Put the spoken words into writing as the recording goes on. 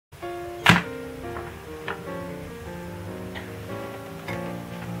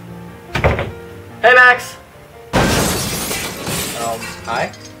Hey, Max.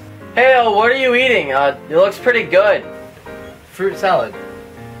 Hi? Hey, what are you eating? It looks pretty good. Fruit salad.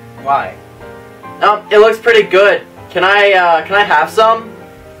 Why? It looks pretty good. Can I have some?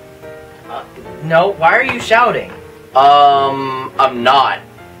 No, why are you shouting? I'm not.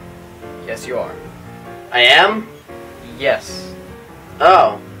 Yes, you are. I am? Yes.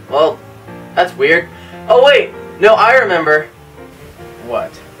 Oh, well, that's weird. Oh, wait. No, I remember.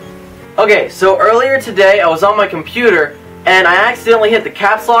 What? Okay, so earlier today I was on my computer and I accidentally hit the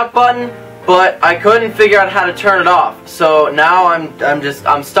caps lock button, but I couldn't figure out how to turn it off. So now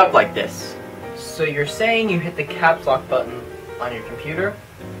I'm stuck like this. So you're saying you hit the caps lock button on your computer,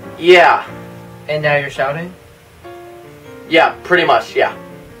 Yeah. and now you're shouting, Yeah, pretty much, yeah.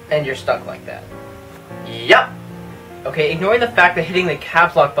 and you're stuck like that. Yep. Okay, ignoring the fact that hitting the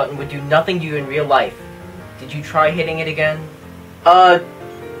caps lock button would do nothing to you in real life, did you try hitting it again?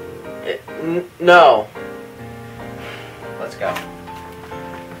 No. Let's go.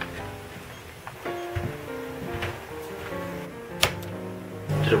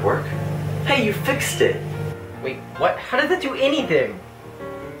 Did it work? Hey, you fixed it. Wait, what? How did that do anything?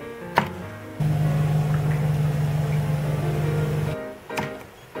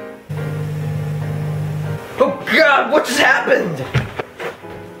 Oh God, what just happened?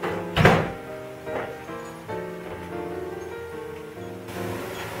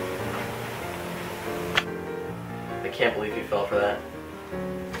 I can't believe you fell for that.